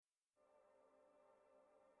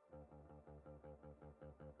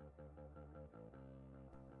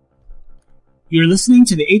You're listening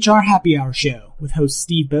to the HR Happy Hour Show with hosts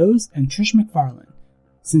Steve Bowes and Trish McFarland.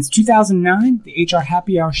 Since 2009, the HR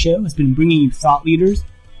Happy Hour Show has been bringing you thought leaders,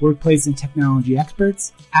 workplace and technology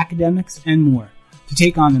experts, academics, and more to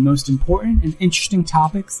take on the most important and interesting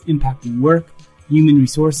topics impacting work, human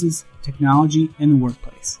resources, technology, and the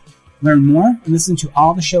workplace. Learn more and listen to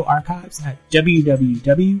all the show archives at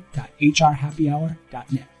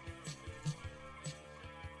www.hrhappyhour.net.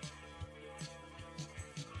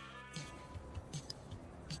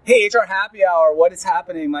 Hey, HR Happy Hour, what is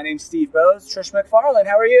happening? My name's Steve Bowes. Trish McFarland,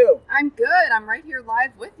 how are you? I'm good. I'm right here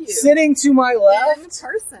live with you. Sitting to my left. In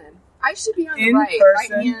person. I should be on the In right.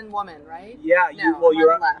 person. Right-hand woman, right? Yeah, No, you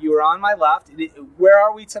were on my left. Where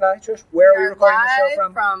are we tonight, Trish? Where are we recording the show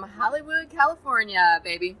from? From Hollywood, California,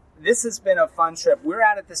 baby. This has been a fun trip. We're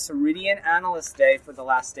out at the Ceridian Analyst Day for the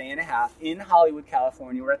last day and a half in Hollywood,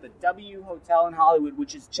 California. We're at the W Hotel in Hollywood,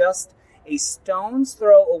 which is just a stone's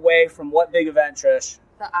throw away from what big event, Trish?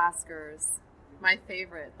 The Oscars. My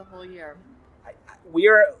favorite the whole year.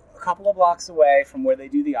 We're a couple of blocks away from where they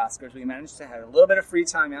do the Oscars. We managed to have a little bit of free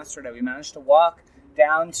time yesterday. We managed to walk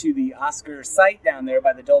down to the Oscar site down there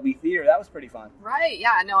by the Dolby Theater. That was pretty fun. Right,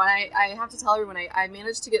 yeah. No, and I have to tell everyone, I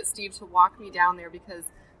managed to get Steve to walk me down there because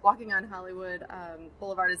walking on Hollywood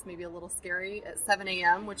Boulevard is maybe a little scary at 7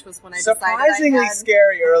 a.m., which was when I decided surprisingly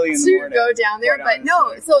scary early in the morning. To go down there, but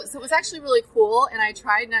no, so it was actually really cool, and I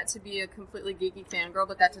tried not to be a completely geeky fangirl,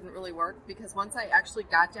 but that didn't really work, because once I actually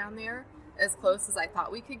got down there as close as I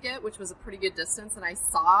thought we could get, which was a pretty good distance, and I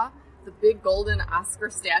saw the big golden Oscar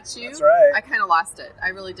statue, that's right. I kind of lost it. I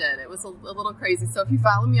really did. It was a little crazy. So if you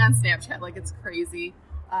follow me on Snapchat, like, it's crazy.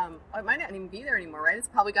 I might not even be there anymore, right? It's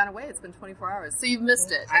probably gone away. It's been 24 hours. So you've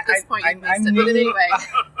missed it. At this point, you've missed it. But anyway.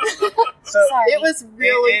 So it was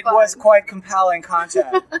really fun. It was quite compelling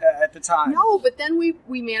content at the time. No, but then we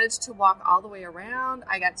managed to walk all the way around.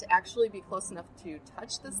 I got to actually be close enough to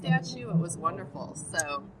touch the statue. It was wonderful.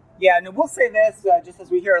 So... Yeah, and we'll say this, just as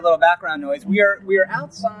we hear a little background noise. We are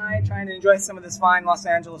outside trying to enjoy some of this fine Los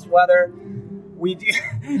Angeles weather.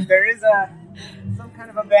 There is some kind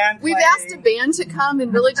of a band We've playing. asked a band to come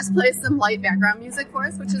and really just play some light background music for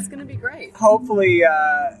us, which is going to be great. Hopefully,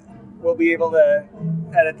 we'll be able to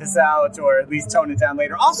edit this out or at least tone it down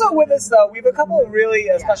later. Also with us, though, we have a couple of really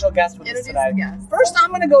special guests with us tonight. First, I'm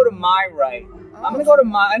going to go to my right. I'm going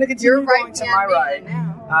to continue going to my right.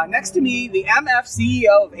 Next to me, the MF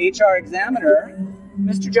CEO of HR Examiner,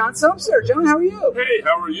 Mr. John Sumpser. John, how are you? Hey,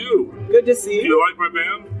 how are you? Good to see you. Do you like my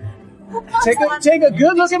band? Take a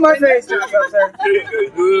good look at my face, John Sumpser. Take a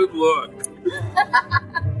good look.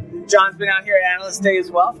 John's been out here at Analyst Day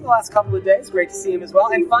as well for the last couple of days. Great to see him as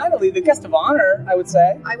well. And finally, the guest of honor, I would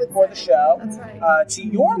say, for the show. That's right. To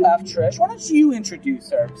your left, Trish, why don't you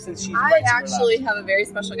introduce her since she's right to your left? I actually have a very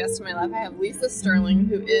special guest to my left. I have Lisa Sterling,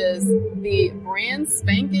 who is the brand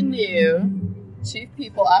spanking new Chief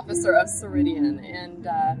People Officer of Ceridian. And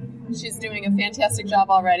she's doing a fantastic job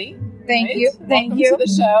already. Thank you. Welcome to the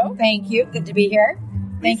show. Thank you. Good to be here.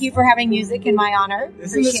 Thank you for having music in my honor.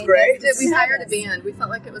 Isn't this great? We hired a band. We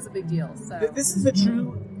felt like it was a big deal. So this is a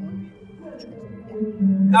true...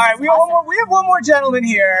 All right, we have one more gentleman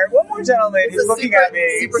here. One more gentleman who's looking at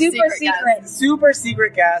me. Super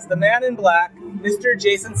secret guest, the man in black, Mr.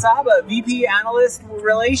 Jason Saba, VP Analyst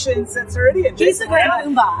Relations at Ceridian. Jason,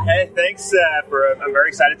 hey, thanks. I'm very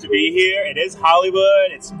excited to be here. It is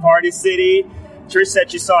Hollywood. It's Party City. Trish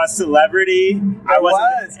said she saw a celebrity. I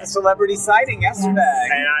was a celebrity sighting yesterday,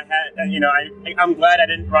 and I'm glad I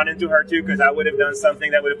didn't run into her too, because I would have done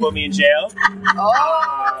something that would have put me in jail. But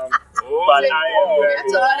I'm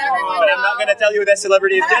not going to tell you who that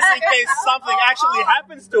celebrity is, just in case something actually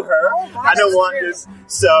happens to her. I don't want this.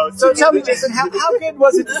 So tell me, Jason, how good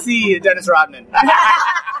was it to see Dennis Rodman?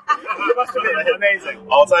 It must have been amazing.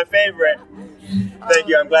 All-time favorite. Thank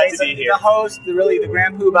you. I'm glad Jason, to be here. The host, the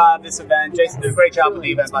grand poobah of this event. Jason did a great job with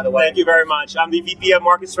the event, by the way. Thank you very much. I'm the VP of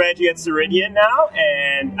Market Strategy at Ceridian now,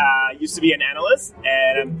 and used to be an analyst,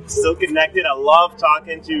 and I'm still connected. I love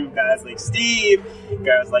talking to guys like Steve,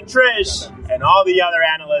 guys like Trish, and all the other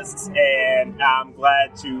analysts, and I'm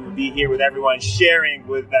glad to be here with everyone, sharing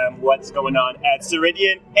with them what's going on at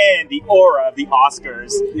Ceridian and the aura of the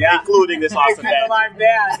Oscars, including this awesome band. Live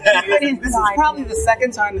band. This is probably the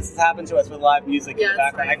second time this has happened to us with live music in the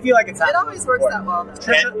background. Right. I feel like it's happened. It always works that well,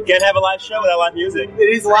 though. Can't have a live show without live music. It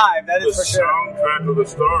is live, that is for sure. The soundtrack of the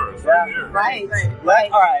stars, right here. Right.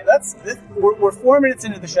 All right, we're 4 minutes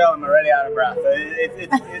into the show and we're already out of breath.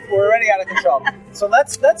 We're already out of control. So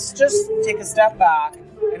let's just take a step back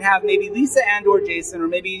and have maybe Lisa and or Jason, or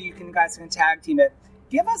maybe you guys can tag team it.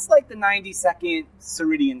 Give us like the 90-second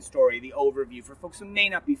Ceridian story, the overview for folks who may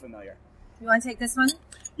not be familiar. You want to take this one?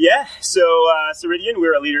 Yeah, so Ceridian,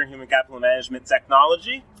 we're a leader in human capital management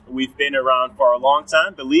technology. We've been around for a long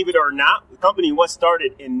time. Believe it or not, the company was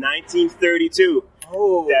started in 1932.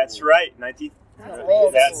 Oh. That's right. That's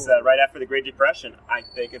old. right after the Great Depression, I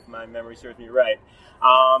think, if my memory serves me right.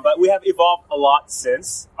 But we have evolved a lot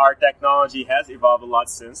since. Our technology has evolved a lot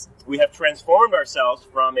since. We have transformed ourselves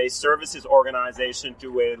from a services organization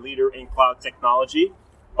to a leader in cloud technology.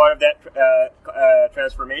 Part of that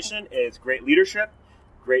transformation is great leadership,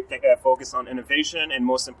 great focus on innovation, and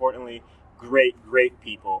most importantly, great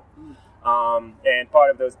people. And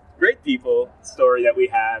part of those great people story that we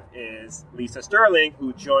have is Lisa Sterling,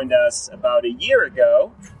 who joined us about a year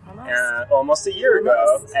ago, almost a year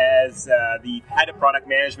ago, as the head of product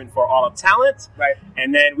management for All Up Talent. Right.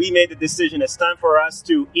 And then we made the decision it's time for us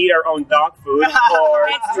to eat our own dog food or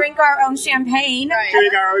Let's drink our own champagne. Right.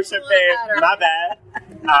 drink our own champagne. Not bad.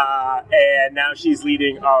 And now she's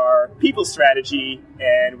leading our people strategy,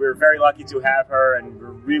 and we're very lucky to have her, and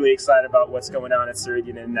we're really excited about what's going on at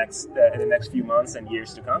Ceridian in the next few months and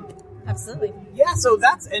years to come. Absolutely. Yeah, so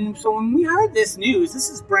when we heard this news, this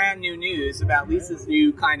is brand new news about Lisa's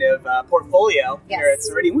new kind of portfolio here at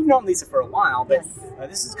Ceridian. We've known Lisa for a while, but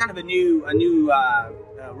this is kind of a new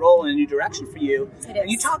role and a new direction for you. It and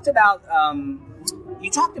is. you talked about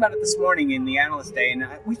it this morning in the Analyst Day, and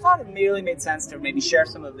we thought it really made sense to maybe share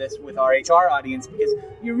some of this with our HR audience, because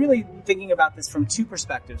you're really thinking about this from two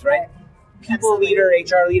perspectives, right? People Absolutely. leader,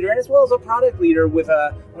 HR leader, and as well as a product leader with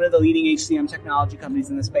one of the leading HCM technology companies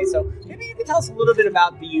in the space. So maybe you could tell us a little bit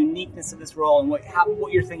about the uniqueness of this role and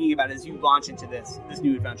what you're thinking about as you launch into this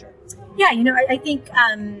new adventure. Yeah, I think,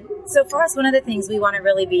 so for us, one of the things we want to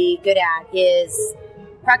really be good at is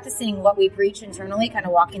practicing what we preach internally, kind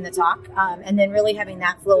of walking the talk, and then really having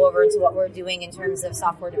that flow over into what we're doing in terms of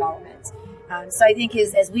software development. So I think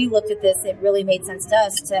as we looked at this, it really made sense to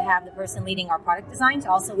us to have the person leading our product design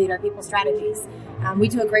to also lead our people strategies. We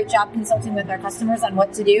do a great job consulting with our customers on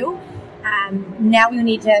what to do. Now we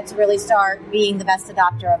need to really start being the best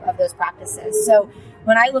adopter of those practices. So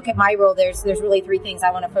when I look at my role, there's really three things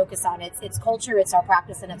I want to focus on. It's culture, it's our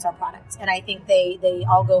practice, and it's our product. And I think they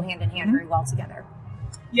all go hand in hand very well together.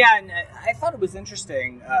 Yeah, and I thought it was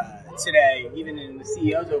interesting today, even in the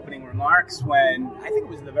CEO's opening remarks, when I think it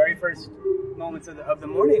was the very first moments of the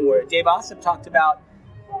morning where Dave Ossip talked about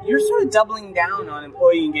you're sort of doubling down on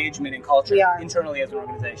employee engagement and culture internally as an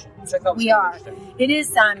organization, which I thought was interesting. It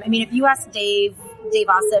is. If you ask Dave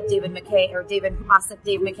Ossip, Dave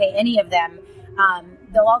McKay, any of them,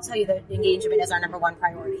 they'll all tell you that engagement is our number one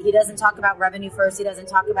priority. He doesn't talk about revenue first. He doesn't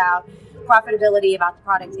talk about profitability, about the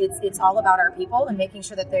product. It's all about our people and making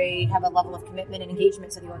sure that they have a level of commitment and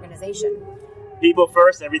engagement to the organization. People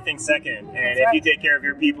first, everything second. And That's if right. you take care of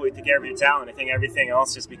your people, you take care of your talent. I think everything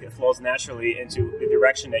else just flows naturally into the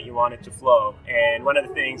direction that you want it to flow. And one of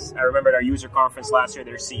the things I remember at our user conference last year,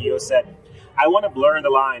 their CEO said, I want to blur the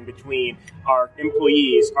line between our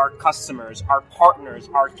employees, our customers, our partners,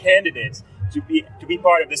 our candidates, to be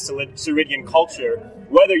part of this Ceridian culture.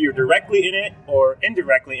 Whether you're directly in it or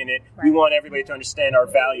indirectly in it, we want everybody to understand our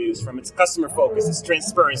values, from its customer focus, its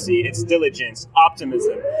transparency, its diligence,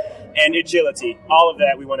 optimism, and agility. All of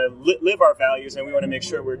that, we want to live our values, and we want to make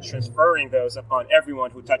sure we're transferring those upon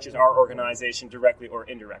everyone who touches our organization directly or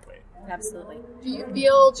indirectly. Absolutely. Do you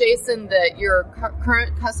feel, Jason, that your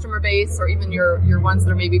current customer base, or even your ones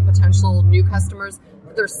that are maybe potential new customers,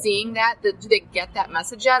 they're seeing that? Do they get that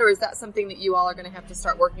message yet, or is that something that you all are going to have to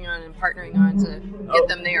start working on and partnering on to get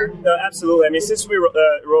them there? No, absolutely. I mean, since we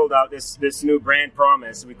rolled out this new brand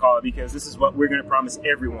promise, we call it, because this is what we're going to promise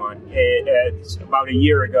everyone. About a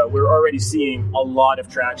year ago, we're already seeing a lot of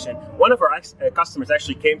traction. One of our customers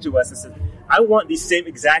actually came to us and said, I want these same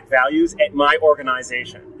exact values at my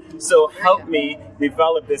organization. So help me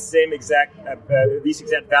develop these exact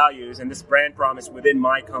values and this brand promise within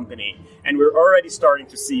my company. And we're already starting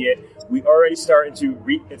to see it. We're already starting to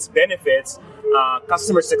reap its benefits.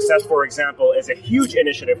 Customer success, for example, is a huge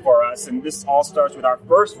initiative for us. And this all starts with our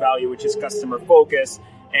first value, which is customer focus.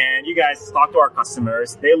 And you guys talk to our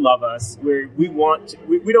customers. They love us. We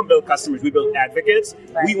don't build customers. We build advocates.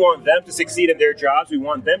 Right. We want them to succeed in their jobs. We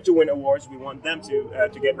want them to win awards. We want them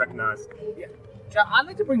to get recognized. Yeah. John, I'd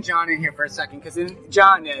like to bring John in here for a second, because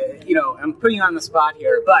John, I'm putting you on the spot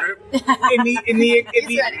here, but in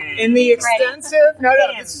the extensive,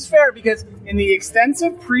 this is fair, because in the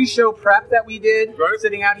extensive pre-show prep that we did,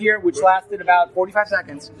 sitting out here, which lasted about 45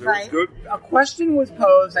 seconds, Good. a question was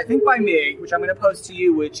posed, I think by me, which I'm going to pose to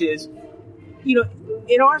you, which is,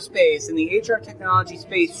 in our space, in the HR technology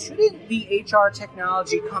space, shouldn't the HR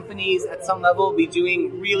technology companies at some level be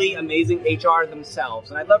doing really amazing HR themselves?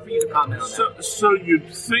 And I'd love for you to comment on that. So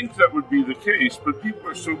you'd think that would be the case, but people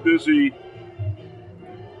are so busy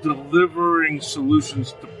delivering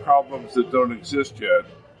solutions to problems that don't exist yet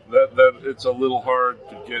that it's a little hard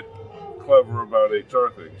to get clever about HR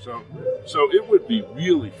things. So it would be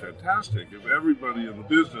really fantastic if everybody in the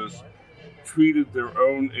business treated their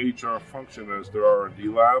own HR function as their R&D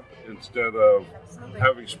lab instead of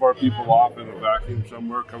having smart people off in a vacuum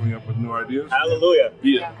somewhere coming up with new ideas. Hallelujah.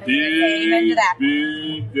 Be a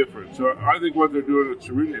big difference. So I think what they're doing at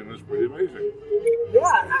Ceridian is pretty amazing. Yeah,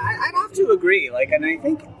 I'd have to agree. And I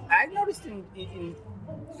think I've noticed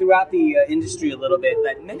throughout the industry a little bit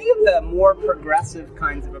that many of the more progressive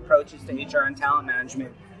kinds of approaches to HR and talent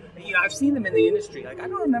management, I've seen them in the industry. I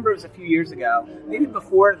don't remember, it was a few years ago, maybe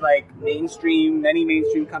before many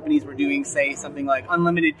mainstream companies were doing, say, something like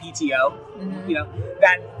unlimited PTO. Mm-hmm.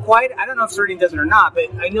 I don't know if Ceridian does it or not,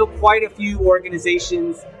 but I know quite a few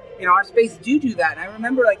organizations in our space do that. And I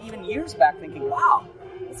remember even years back thinking, wow,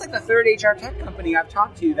 it's like the third HR tech company I've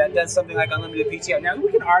talked to that does something like unlimited PTO. Now,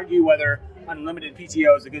 we can argue whether unlimited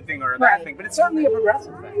PTO is a good thing or a bad thing, but it's certainly a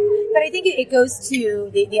progressive thing. But I think it goes to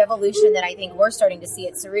the evolution that I think we're starting to see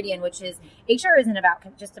at Ceridian, which is HR isn't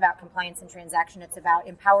just about compliance and transaction, it's about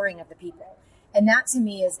empowering of the people. And that to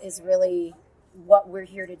me is really what we're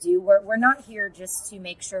here to do. We're not here just to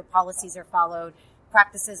make sure policies are followed,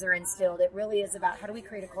 practices are instilled. It really is about how do we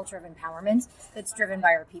create a culture of empowerment that's driven by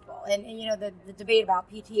our people. And the debate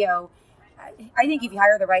about PTO, I think if you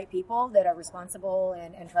hire the right people that are responsible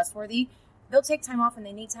and trustworthy, they'll take time off when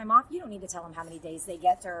they need time off. You don't need to tell them how many days they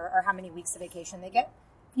get or how many weeks of vacation they get.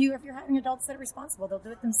 If you're having adults that are responsible, they'll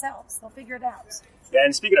do it themselves. They'll figure it out. Yeah,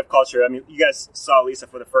 and speaking of culture, you guys saw Lisa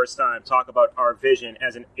for the first time talk about our vision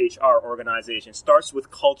as an HR organization. It starts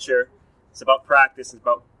with culture. It's about practice. It's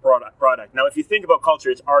about product. Now, if you think about culture,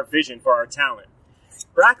 it's our vision for our talent.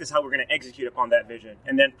 Practice how we're going to execute upon that vision,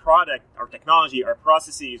 and then product, our technology, our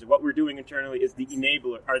processes, what we're doing internally is the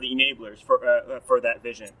enablers for that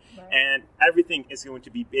vision. Right. And everything is going to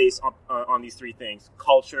be based on these three things: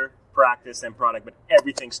 culture, practice, and product. But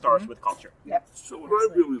everything starts with culture. Yep. So what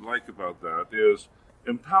I really like about that is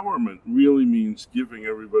empowerment really means giving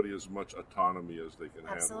everybody as much autonomy as they can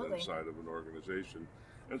handle inside of an organization.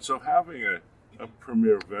 And so having a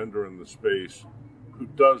premier vendor in the space who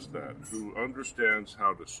does that, who understands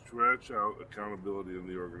how to stretch out accountability in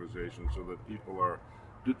the organization so that people are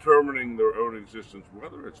determining their own existence,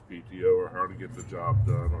 whether it's PTO or how to get the job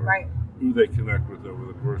done or who they connect with over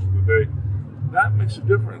the course of the day, that makes a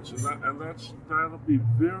difference. And that'll be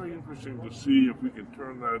very interesting to see if we can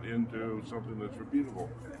turn that into something that's repeatable.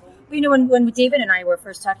 When David and I were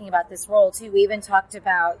first talking about this role, too, we even talked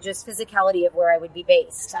about just physicality of where I would be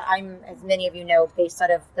based. I'm, as many of you know, based out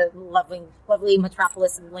of the lovely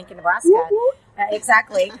metropolis of Lincoln, Nebraska.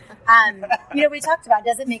 Exactly. We talked about,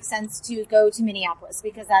 does it make sense to go to Minneapolis?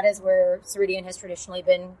 Because that is where Ceridian has traditionally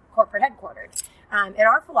been corporate headquartered. And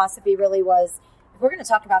our philosophy really was, we're going to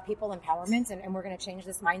talk about people empowerment and we're going to change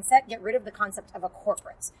this mindset, get rid of the concept of a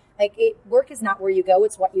corporate. Work is not where you go,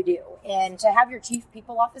 it's what you do. And to have your chief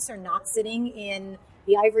people officer not sitting in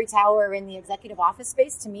the ivory tower in the executive office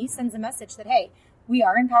space, to me, sends a message that, hey, we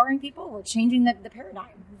are empowering people, we're changing the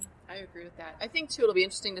paradigm. I agree with that. I think, too, it'll be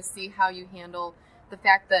interesting to see how you handle the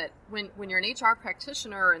fact that when you're an HR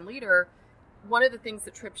practitioner and leader, one of the things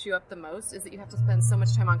that trips you up the most is that you have to spend so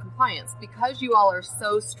much time on compliance. Because you all are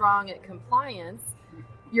so strong at compliance,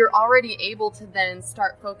 you're already able to then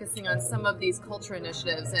start focusing on some of these culture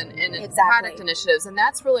initiatives and product initiatives. And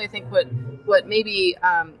that's really, I think, what maybe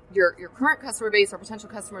your current customer base or potential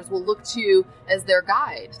customers will look to as their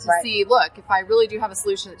guide to see, look, if I really do have a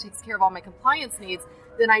solution that takes care of all my compliance needs,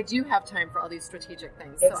 then I do have time for all these strategic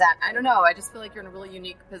things. Exactly. So I don't know. I just feel like you're in a really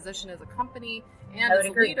unique position as a company and as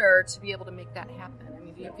a leader to be able to make that happen. I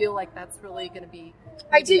mean, do you feel like that's really going to be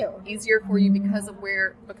easier for you because of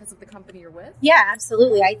the company you're with? Yeah,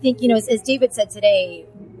 absolutely. I think, as David said today,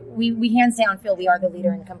 we hands down feel we are the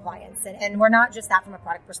leader in compliance. And we're not just that from a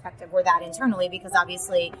product perspective. We're that internally because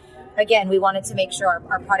obviously, again, we wanted to make sure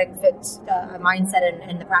our product fits a mindset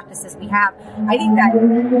and the practices we have. I think that...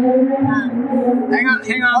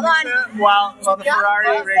 hang on, Lisa. While the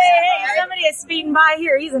Ferrari... Hey, somebody is speeding by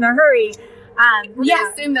here. He's in a hurry. We're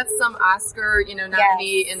gonna assume that's some Oscar,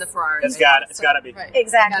 nominee in the Ferrari. It's got to be. Right.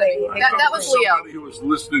 Exactly. That was Leo. Somebody who was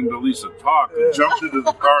listening to Lisa talk and jumped into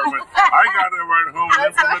the car and went, I got to ride home and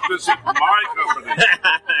implement this at my company.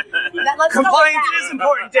 Compliance is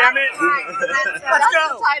important, damn it. That's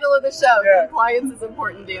the title of the show. Yeah. Compliance is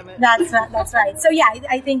important, damn it. That's right. So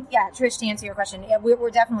I think Trish, to answer your question, we're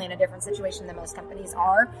definitely in a different situation than most companies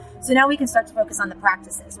are. So now we can start to focus on the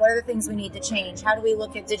practices. What are the things we need to change? How do we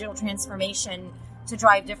look at digital transformation to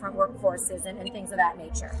drive different workforces and things of that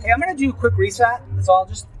nature? Hey, I'm going to do a quick reset. Let's all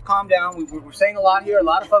just calm down. We're saying a lot here, a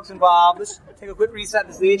lot of folks involved. Let's take a quick reset.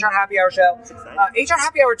 This is the HR Happy Hour show. HR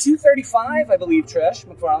Happy Hour 235, I believe, Trish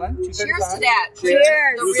McFarland. 235. Cheers to that. Cheers.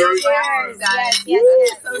 The real Cheers.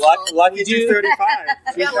 Yes. Lucky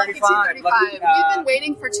 235. Yeah, lucky 235. We've been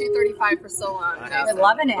waiting for 235 for so long. We're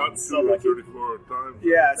loving it. About 234 times.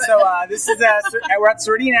 Yeah, so this is we're at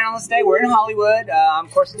Ceridian Analyst Day. We're in Hollywood. I'm,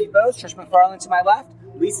 of course, Steve Bose, Trish McFarland to my left,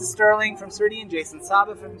 Lisa Sterling from Ceridian, Jason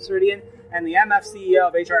Saba from Ceridian, and the MF CEO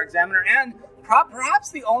of HR Examiner, and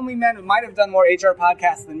perhaps the only man who might have done more HR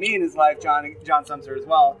podcasts than me in his life, John Sumser, as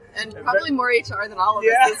well. And probably more HR than all of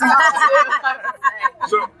us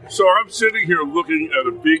as well. So I'm sitting here looking at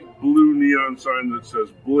a big blue neon sign that says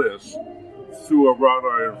Bliss through a wrought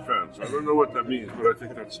iron fence. I don't know what that means, but I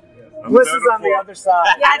think that's Bliss is on the other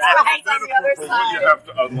side. Yeah, that's right. On the other What side. you have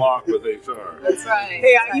to unlock with HR. That's right.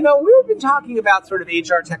 Hey, we've been talking about sort of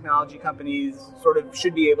HR technology companies sort of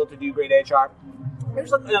should be able to do great HR.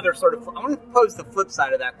 Here's another sort of, I want to pose the flip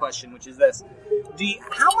side of that question, which is this.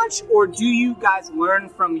 How much or do you guys learn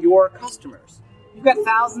from your customers? You've got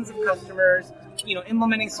thousands of customers,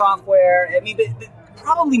 implementing software. I mean,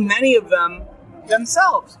 probably many of them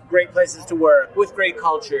themselves great places to work, with great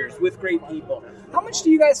cultures, with great people. How much do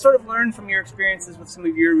you guys sort of learn from your experiences with some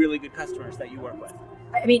of your really good customers that you work with?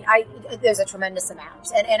 I mean, there's a tremendous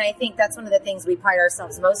amount. And I think that's one of the things we pride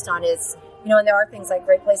ourselves most on is, and there are things like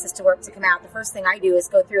great places to work to come out. The first thing I do is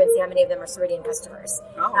go through and see how many of them are Ceridian customers.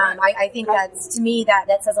 Oh, right. I think that's, to me,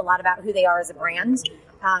 that says a lot about who they are as a brand.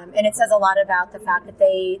 And it says a lot about the fact that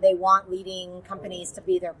they want leading companies to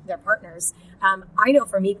be their partners. I know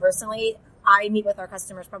for me personally, I meet with our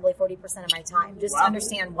customers probably 40% of my time just to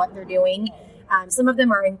understand what they're doing. Some of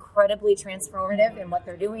them are incredibly transformative in what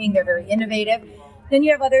they're doing. They're very innovative. Then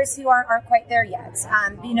you have others who aren't quite there yet.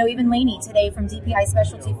 Even Lainey today from DPI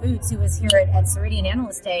Specialty Foods, who was here at Ceridian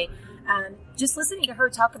Analyst Day, just listening to her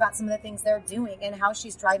talk about some of the things they're doing and how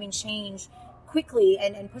she's driving change quickly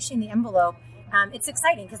and pushing the envelope. It's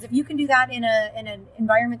exciting because if you can do that in an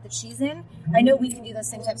environment that she's in, I know we can do those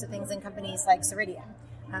same types of things in companies like Ceridian.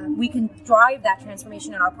 We can drive that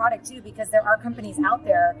transformation in our product too, because there are companies out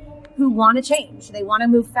there who want to change. They want to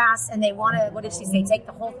move fast, and they want to, what did she say, take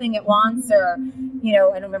the whole thing at once, or, I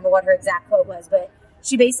don't remember what her exact quote was, but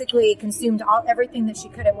she basically consumed everything that she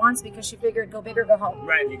could at once because she figured go big or go home.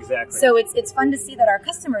 Right, exactly. So it's fun to see that our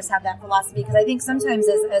customers have that philosophy, because I think sometimes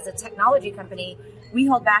as a technology company, we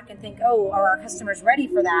hold back and think, are our customers ready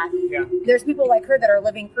for that? Yeah. There's people like her that are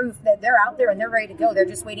living proof that they're out there and they're ready to go. They're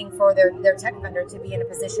just waiting for their tech vendor to be in a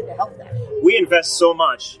position to help them. We invest so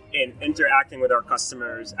much in interacting with our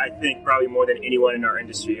customers, I think probably more than anyone in our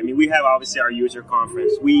industry. I mean, we have obviously our user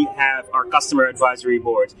conference. We have our customer advisory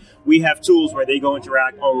boards. We have tools where they go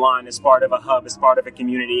interact online as part of a hub, as part of a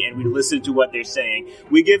community, and we listen to what they're saying.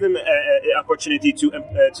 We give them an opportunity to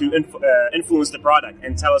influence the product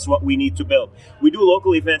and tell us what we need to build. We do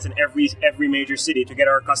local events in every major city to get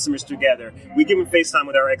our customers together. We give them FaceTime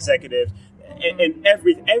with our executives. And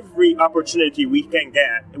every opportunity we can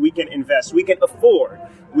get, we can invest, we can afford,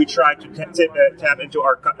 we try to tap into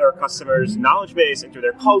our customers' knowledge base, into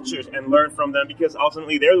their cultures, and learn from them, because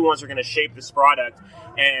ultimately they're the ones who are going to shape this product.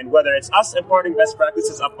 And whether it's us imparting best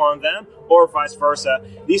practices upon them or vice versa,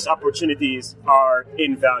 these opportunities are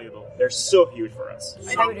invaluable. They're so huge for us.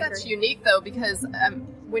 I think that's unique, though, because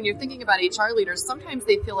when you're thinking about HR leaders, sometimes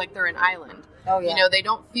they feel like they're an island. Oh, yeah. They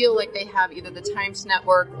don't feel like they have either the time to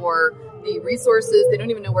network or the resources. They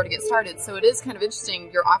don't even know where to get started. So it is kind of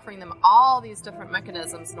interesting. You're offering them all these different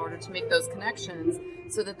mechanisms in order to make those connections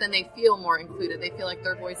so that then they feel more included. They feel like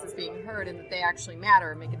their voice is being heard and that they actually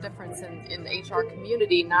matter and make a difference in the HR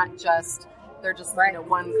community, not just they're just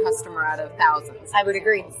one customer out of thousands. I would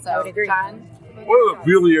agree. So, John? One of the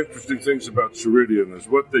really interesting things about Ceridian is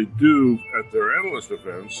what they do at their analyst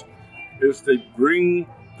events is they bring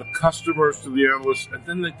the customers to the analysts, and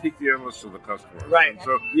then they take the analysts to the customers. Right. And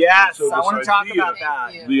so, yes, and so I want to talk about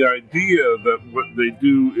that. The idea that what they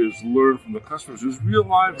do is learn from the customers is real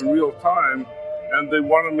live and real time, and they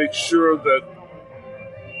want to make sure that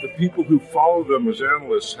the people who follow them as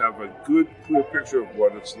analysts have a good, clear picture of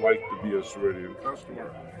what it's like to be a Ceridian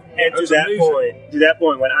customer. And to that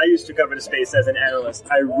point, when I used to cover the space as an analyst,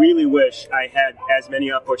 I really wish I had as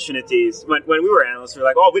many opportunities. When we were analysts, we were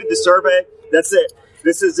like, oh, we did the survey, that's it.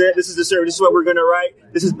 This is it. This is the survey. This is what we're going to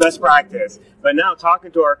write. This is best practice. But now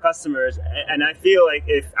talking to our customers, and I feel like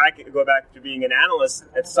if I could go back to being an analyst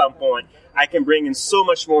at some point, I can bring in so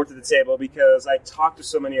much more to the table because I talk to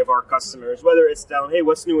so many of our customers, whether it's telling, hey,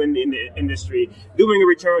 what's new in the industry, doing a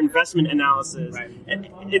return on investment analysis. Right. And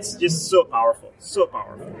it's just so powerful, so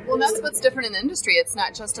powerful. Well, that's what's different in the industry. It's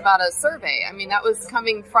not just about a survey. I mean, that was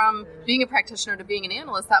coming from being a practitioner to being an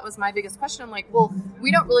analyst. That was my biggest question. I'm like, well,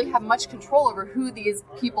 we don't really have much control over who these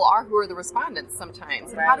people are who are the respondents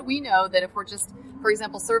sometimes. And how do we know that if we're just, for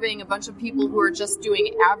example, surveying a bunch of people who are just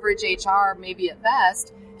doing average HR, maybe at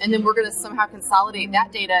best, and then we're going to somehow consolidate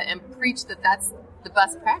that data and preach that that's the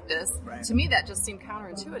best practice. Right. To me, that just seemed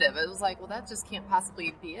counterintuitive. It was like, well, that just can't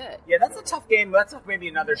possibly be it. Yeah, that's a tough game. That's maybe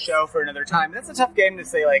another show for another time. That's a tough game to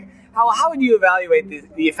say, like, how would you evaluate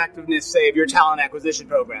the effectiveness, say, of your talent acquisition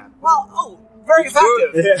program? Well, very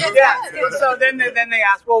effective. Yeah. So then they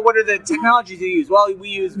ask, well, what are the technologies you use? Well, we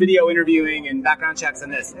use video interviewing and background checks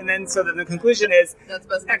and this. And then so then the conclusion is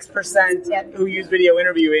X% who use video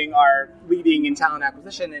interviewing are leading in talent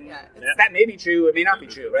acquisition. And that may be true. It may not be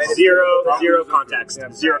true, right? Zero context.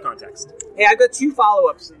 Yeah. Zero context. Hey, I've got two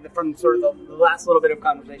follow-ups from sort of the last little bit of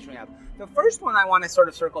conversation we have. The first one I want to sort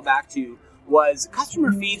of circle back to was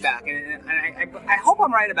customer feedback. And I hope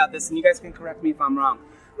I'm right about this, and you guys can correct me if I'm wrong.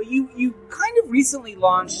 But you kind of recently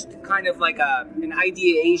launched kind of like an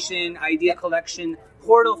idea collection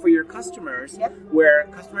portal for your customers, where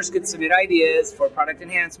customers could submit ideas for product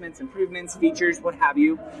enhancements, improvements, features, what have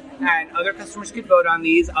you, and other customers could vote on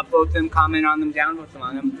these, upvote them, comment on them, downvote them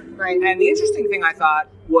on them. Right. And the interesting thing I thought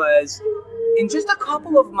was, in just a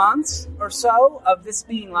couple of months or so of this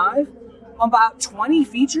being live, about 20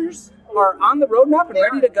 features are on the roadmap and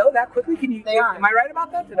ready to go that quickly? Am I right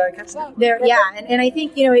about that? Did I catch that? And I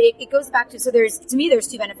think, it goes back to, so there's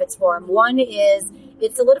two benefits for them. One is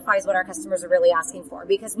it solidifies what our customers are really asking for,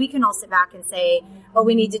 because we can all sit back and say, oh,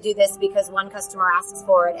 we need to do this because one customer asks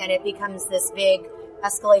for it, and it becomes this big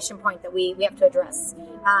escalation point that we have to address.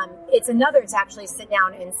 It's another to actually sit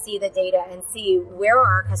down and see the data and see where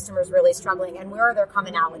are our customers really struggling and where are their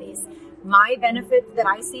commonalities. My benefit that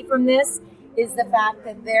I see from this is the fact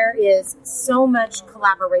that there is so much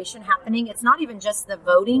collaboration happening. It's not even just the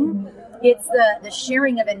voting, it's the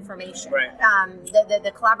sharing of information, right.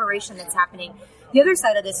 The collaboration that's happening. The other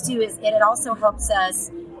side of this, too, is it also helps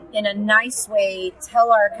us in a nice way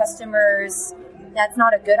tell our customers that's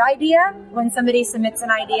not a good idea when somebody submits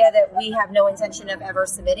an idea that we have no intention of ever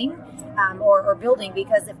submitting or building,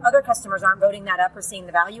 because if other customers aren't voting that up or seeing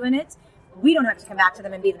the value in it, we don't have to come back to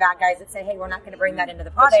them and be the bad guys that say, hey, we're not going to bring that into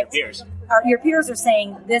the product. Your peers are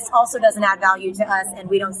saying, this also doesn't add value to us, and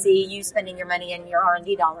we don't see you spending your money and your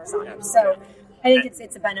R&D dollars on it. So I think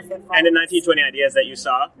it's a benefit for us. And the 1920 ideas that you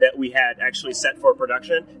saw that we had actually set for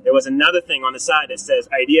production, there was another thing on the side that says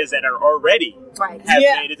ideas that are already have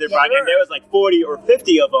made it to the product. And there was like 40 or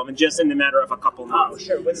 50 of them just in the matter of a couple months.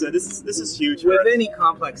 Oh, sure. So this is huge. With any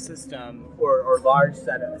complex system or large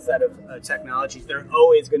set of technologies, there are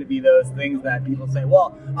always going to be those things that people say,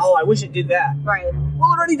 well, I wish it did that. Right.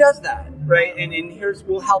 Well, it already does that. Right, and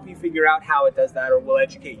we'll help you figure out how it does that, or we'll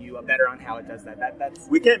educate you better on how it does that.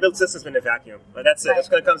 We can't build systems in a vacuum. But that's it. Right. That's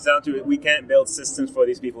what it comes down to. We can't build systems for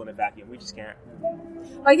these people in a vacuum. We just can't.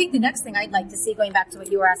 Well, I think the next thing I'd like to see, going back to what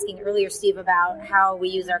you were asking earlier, Steve, about how we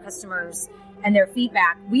use our customers and their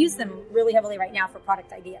feedback, we use them really heavily right now for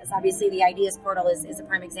product ideas. Obviously, the Ideas Portal is a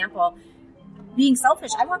prime example. Being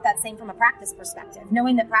selfish, I want that same from a practice perspective.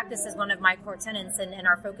 Knowing that practice is one of my core tenets and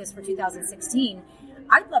our focus for 2016,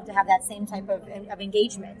 I'd love to have that same type of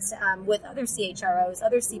engagement with other CHROs,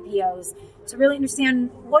 other CPOs, to really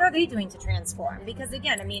understand what are they doing to transform. Because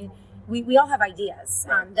again, I mean, we all have ideas.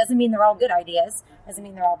 Doesn't mean they're all good ideas. Doesn't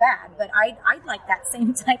mean they're all bad. But I'd like that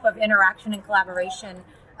same type of interaction and collaboration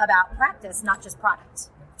about practice, not just product.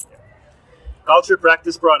 Culture,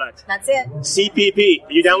 practice, product. That's it. CPP.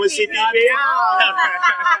 Are you down with CPP?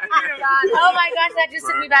 Oh my gosh, that just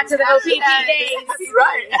took me back to the OPP days. That's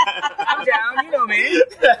right. I'm down. You know me.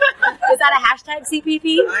 Is that a hashtag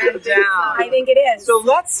CPP? I am down. I think it is. So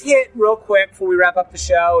let's hit real quick before we wrap up the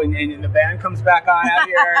show and the band comes back on out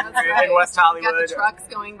here in West Hollywood. Got the trucks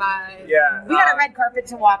going by. Yeah. We got a red carpet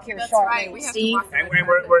to walk here shortly, right. Steve. And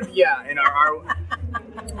we're in our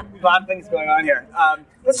A lot of things going on here.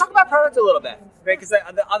 Let's talk about product a little bit, right? Because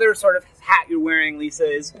the other sort of hat you're wearing, Lisa,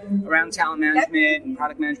 is around talent management and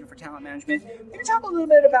product management for talent management. Maybe talk a little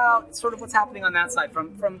bit about sort of what's happening on that side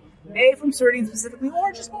from Ceridian specifically,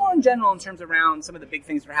 or just more in general in terms around some of the big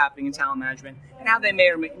things that are happening in talent management and how they may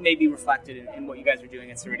or may be reflected in what you guys are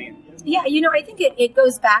doing at Ceridian. Yeah, I think it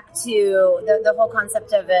goes back to the whole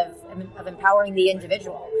concept of empowering the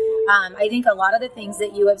individual. I think a lot of the things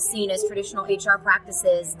that you have seen as traditional HR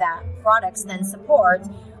practices that products then support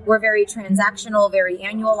were very transactional, very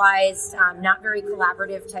annualized, not very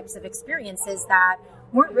collaborative types of experiences that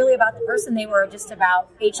weren't really about the person. They were just about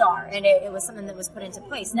HR, and it was something that was put into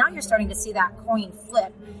place. Now you're starting to see that coin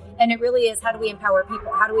flip, and it really is, how do we empower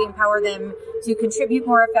people? How do we empower them to contribute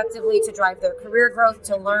more effectively, to drive their career growth,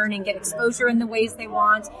 to learn and get exposure in the ways they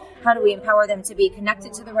want? How do we empower them to be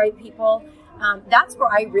connected to the right people? That's where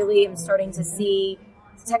I really am starting to see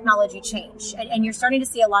technology change. And you're starting to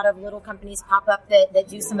see a lot of little companies pop up that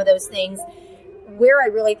do some of those things. Where I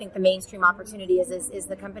really think the mainstream opportunity is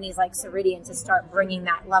the companies like Ceridian to start bringing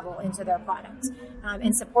that level into their product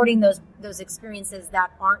and supporting those experiences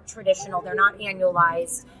that aren't traditional, they're not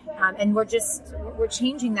annualized, and we're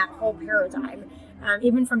changing that whole paradigm.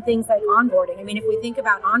 Even from things like onboarding. I mean, if we think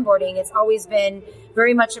about onboarding, it's always been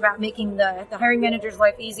very much about making the hiring manager's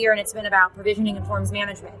life easier, and it's been about provisioning and forms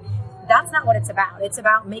management. That's not what it's about. It's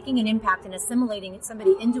about making an impact and assimilating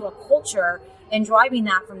somebody into a culture and driving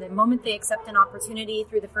that from the moment they accept an opportunity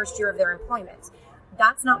through the first year of their employment.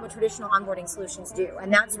 That's not what traditional onboarding solutions do.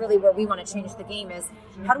 And that's really where we want to change the game, is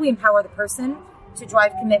how do we empower the person to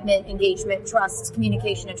drive commitment, engagement, trust,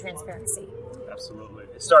 communication, and transparency? Absolutely.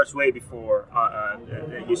 It starts way before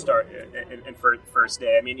you start in first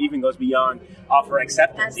day. I mean, even goes beyond offer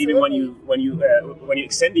acceptance. Absolutely. Even when you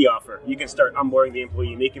extend the offer, you can start onboarding the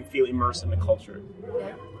employee, make him feel immersed in the culture.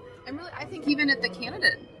 Yeah. And really, I think even at the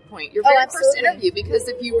candidate point, your very first interview, because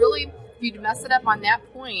if you mess it up on that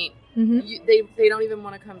point, they don't even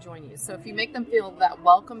want to come join you. So if you make them feel that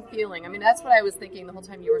welcome feeling, I mean, that's what I was thinking the whole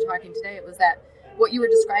time you were talking today. It was that what you were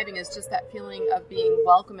describing is just that feeling of being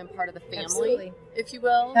welcome and part of the family, Absolutely. If you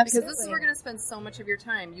will. Absolutely. Because this is where you're going to spend so much of your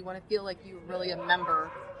time. You want to feel like you're really a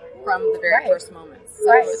member from the very first moment. So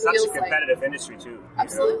Right. It's such a competitive industry, too.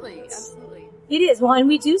 Absolutely. Absolutely. It is. Well, and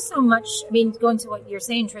we do so much, I mean, going to what you're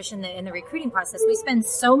saying, Trish, in the recruiting process, we spend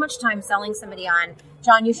so much time selling somebody on,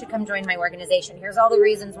 John, you should come join my organization. Here's all the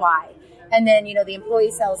reasons why. And then, the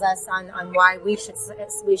employee sells us on why we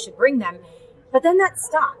should bring them. But then that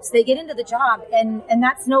stops. They get into the job, and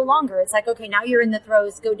that's no longer. It's like, okay, now you're in the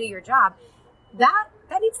throes, go do your job. That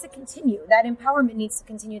needs to continue. That empowerment needs to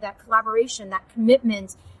continue, that collaboration, that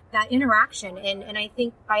commitment, that interaction. And I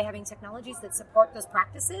think by having technologies that support those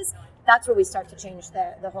practices, that's where we start to change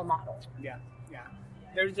the whole model. Yeah.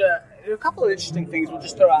 There's a couple of interesting things. We'll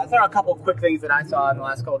just throw a couple of quick things that I saw in the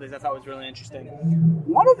last couple of days I thought was really interesting.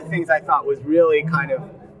 One of the things I thought was really kind of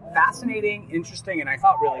fascinating, interesting, and I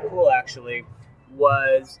thought really cool, actually,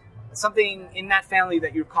 was something in that family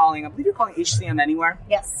that you're calling, I believe you're calling HCM Anywhere.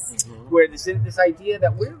 Yes. Where this idea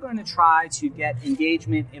that we're going to try to get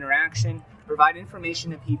engagement, interaction, provide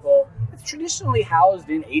information to people that's traditionally housed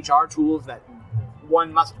in HR tools that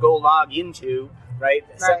one must go log into, right?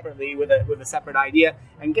 Separately with a separate idea,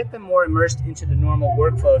 and get them more immersed into the normal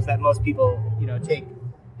workflows that most people, take,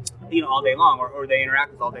 all day long, or they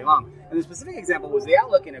interact with all day long. And the specific example was the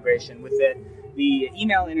Outlook integration with the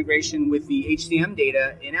email integration with the HCM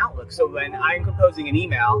data in Outlook. So when I'm composing an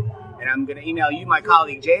email, and I'm going to email you, my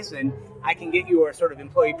colleague Jason, I can get your sort of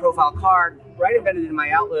employee profile card right embedded in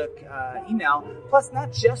my Outlook email, plus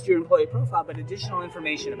not just your employee profile, but additional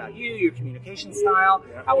information about you, your communication style,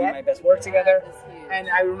 how we might best work together. And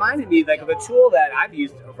it reminded me of a tool that I've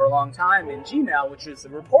used for a long time in Gmail, which is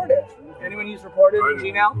Rapportive. Anyone use Rapportive in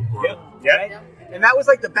Gmail? Yeah. Right? And that was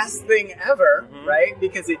the best thing ever, right?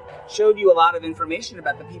 Because it showed you a lot of information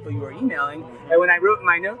about the people you were emailing. And when I wrote in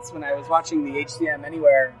my notes, when I was watching the HCM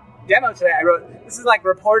Anywhere demo today, I wrote, this is like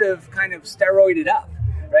Rapportive kind of steroided up,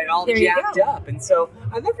 right? All jacked up. And so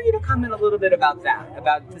I'd love for you to comment a little bit about that,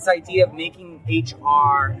 about this idea of making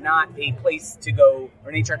HR not a place to go,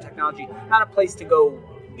 or an HR technology, not a place to go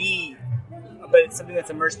be, but it's something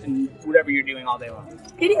that's immersed in whatever you're doing all day long.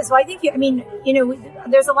 It is. Well, I think,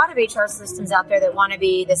 there's a lot of HR systems out there that want to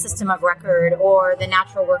be the system of record or the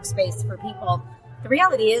natural workspace for people. the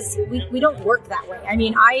reality is we don't work that way. I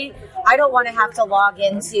mean, I don't want to have to log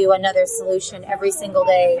into another solution every single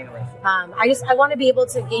day. I want to be able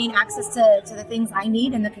to gain access to the things I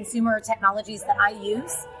need and the consumer technologies that I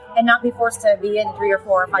use, and not be forced to be in 3 or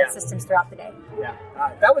 4 or 5 systems throughout the day. Yeah,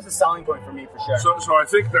 that was a selling point for me for sure. So I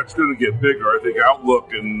think that's going to get bigger. I think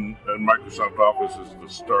Outlook and Microsoft Office is the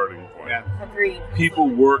starting point. Yeah. Agreed. People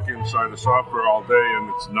work inside of software all day, and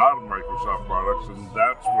it's not Microsoft products, and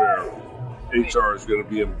that's where HR is going to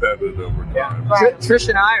be embedded over time. Yeah. Right. Trish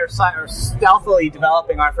and I are stealthily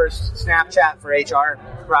developing our first Snapchat for HR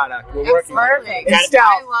product. We're working perfect. in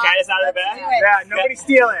stealth. Cat is out of the bag? Yeah, nobody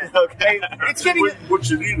steal it. Okay. It's getting... What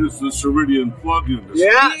you need is the Ceridian plugin.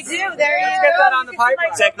 Yeah. You do. There you Let's go. get that on the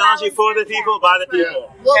pipeline. Technology for the people, by the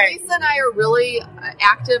people. Well, Okay. Lisa and I are really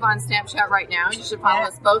active on Snapchat right now. You should follow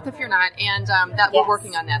us both if you're not, and we're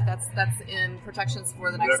working on that. That's in projections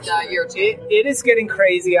for the next year or two. It is getting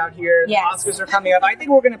crazy out here. Yes. The Oscars are coming up. I think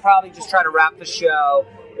we're going to probably just try to wrap the show.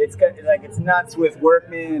 It's nuts with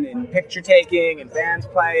workmen and picture taking and bands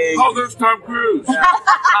playing. Oh, there's Tom Cruise. Yeah,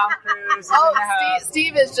 Tom Cruise. is in the house.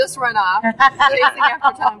 Steve has just run off chasing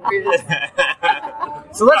after Tom Cruise.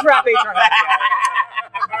 So let's wrap HR Happy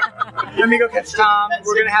Hour. Let me go catch Tom.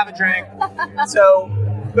 We're going to have a drink.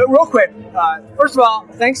 But real quick, first of all,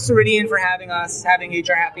 thanks Ceridian for having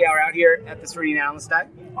HR Happy Hour out here at the Ceridian Analyst Day.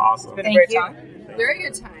 Awesome. It's been a great time. Very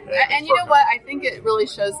good time. And you know what? I think it really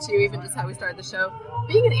shows too, even just how we started the show.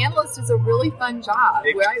 Being an analyst is a really fun job.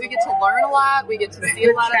 Right? We get to learn a lot. We get to see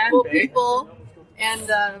a lot of cool people. And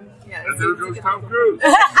And there goes Tom Cruise.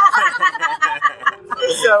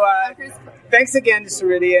 So thanks again to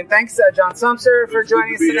Ceridian. Thanks, John Sumser, for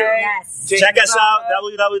joining us today. Yes. Jason Check us out,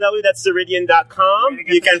 www.ceridian.com.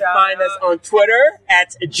 You can find us on Twitter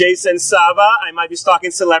at Jason Sava. I might be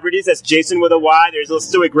stalking celebrities. That's Jason with a Y. There's a little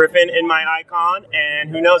Stewie Griffin in my icon. And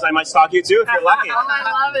who knows, I might stalk you too if you're lucky. oh,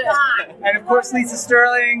 I love it. And of course, Lisa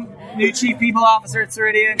Sterling, new Chief People Officer at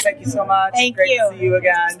Ceridian. Thank you so much. Thank Great you. to see you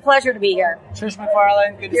again. It's a pleasure to be here. Trish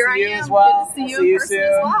McFarland, good to Here see I you am. as well. Good to see you in person soon.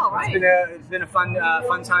 as well, right. It's been a fun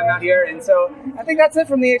time out here. And so I think that's it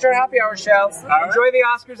from the HR Happy Hour show. Enjoy the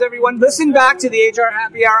Oscars, everyone. Listen back to the HR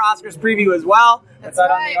Happy Hour Oscars preview as well. That's out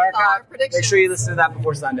right, on the all our archive. predictions. Make sure you listen to that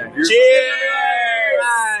before Sunday. Cheers!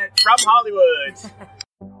 Right. From Hollywood.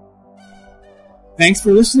 Thanks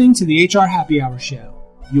for listening to the HR Happy Hour show,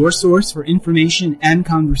 your source for information and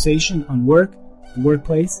conversation on work, the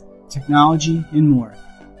workplace, technology, and more.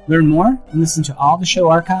 Learn more and listen to all the show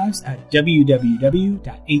archives at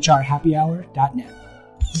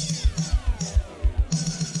www.hrhappyhour.net.